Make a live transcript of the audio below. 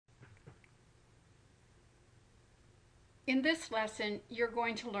In this lesson, you're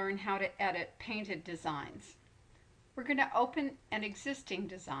going to learn how to edit painted designs. We're going to open an existing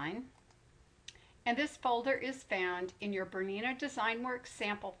design, and this folder is found in your BERNINA DesignWorks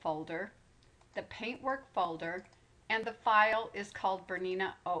sample folder, the PaintWork folder, and the file is called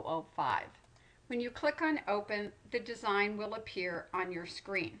BERNINA 005. When you click on Open, the design will appear on your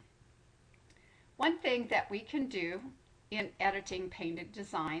screen. One thing that we can do in editing painted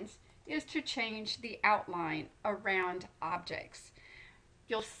designs is to change the outline around objects.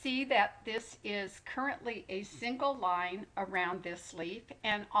 You'll see that this is currently a single line around this leaf,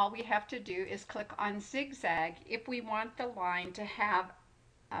 and all we have to do is click on zigzag if we want the line to have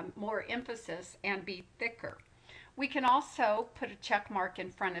more emphasis and be thicker. We can also put a check mark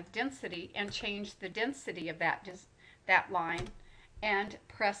in front of density and change the density of that line and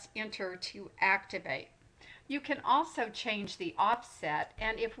press enter to activate. You can also change the offset,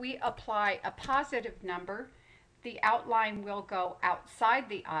 and if we apply a positive number, the outline will go outside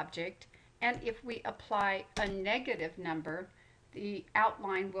the object, and if we apply a negative number, the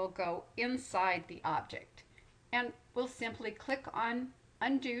outline will go inside the object. And we'll simply click on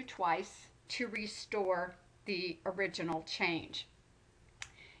undo twice to restore the original change.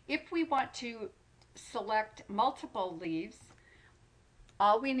 If we want to select multiple leaves,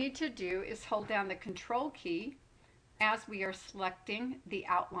 all we need to do is hold down the Control key as we are selecting the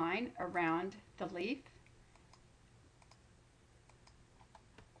outline around the leaf.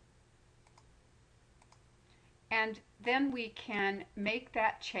 And then we can make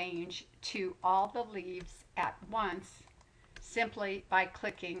that change to all the leaves at once simply by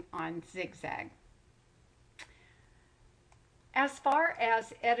clicking on zigzag. As far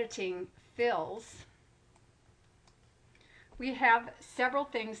as editing fills, we have several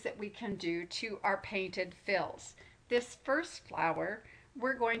things that we can do to our painted fills. This first flower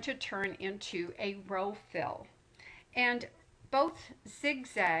we're going to turn into a row fill. And both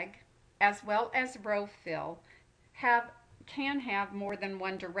zigzag as well as row fill can have more than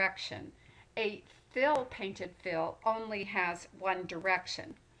one direction. A painted fill only has one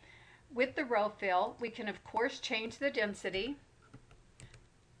direction. With the row fill, we can of course change the density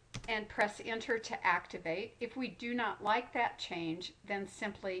and press enter to activate. If we do not like that change, then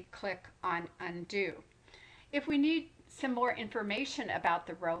simply click on undo. If we need some more information about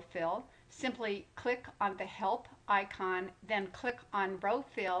the row fill, simply click on the help icon, then click on row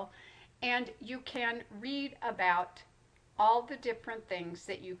fill, and you can read about all the different things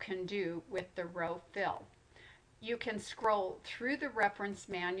that you can do with the row fill. You can scroll through the reference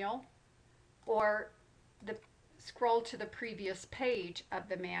manual or scroll to the previous page of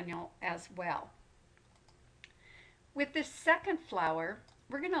the manual as well. With this second flower,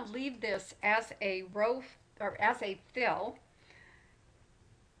 we're going to leave this as a row or as a fill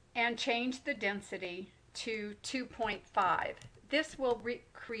and change the density to 2.5. This will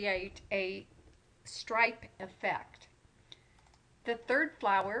create a stripe effect. The third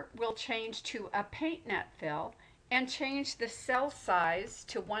flower will change to a paint net fill and change the cell size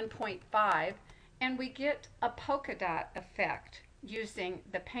to 1.5, and we get a polka dot effect using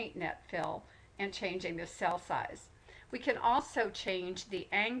the paint net fill and changing the cell size. We can also change the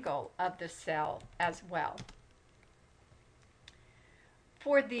angle of the cell as well.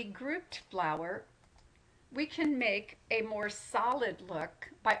 For the grouped flower, we can make a more solid look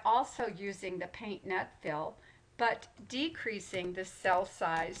by also using the paint net fill, but decreasing the cell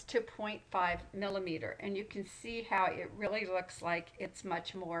size to 0.5 millimeter. And you can see how it really looks like it's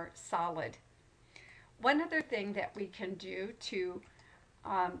much more solid. One other thing that we can do to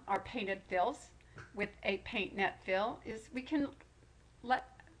our painted fills with a paint net fill is we can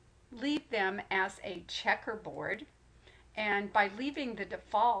leave them as a checkerboard, and by leaving the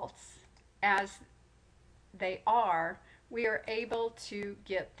defaults as they are, we are able to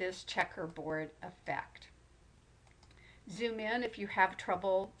get this checkerboard effect. Zoom in if you have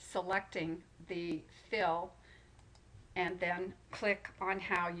trouble selecting the fill, and then click on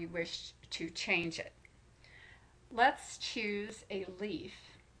how you wish to change it. Let's choose a leaf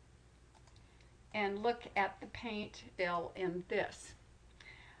and look at the paint fill in this.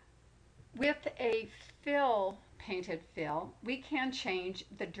 With a painted fill, we can change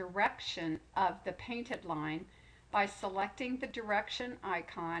the direction of the painted line by selecting the direction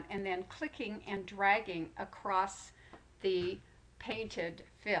icon and then clicking and dragging across the painted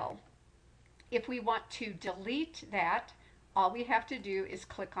fill. If we want to delete that, all we have to do is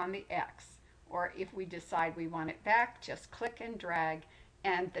click on the X. Or if we decide we want it back, just click and drag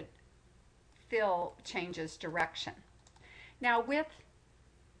and the fill changes direction. Now with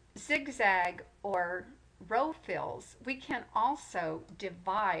zigzag or row fills, we can also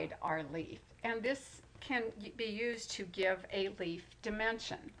divide our leaf, and this can be used to give a leaf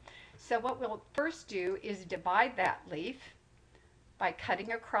dimension. So what we'll first do is divide that leaf by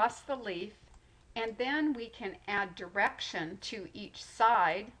cutting across the leaf, and then we can add direction to each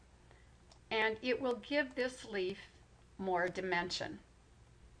side, and it will give this leaf more dimension.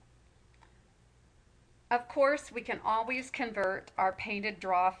 Of course, we can always convert our painted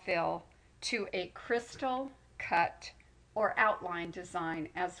draw fill to a crystal cut or outline design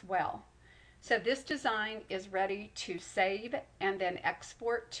as well. So this design is ready to save and then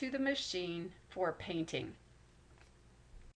export to the machine for painting.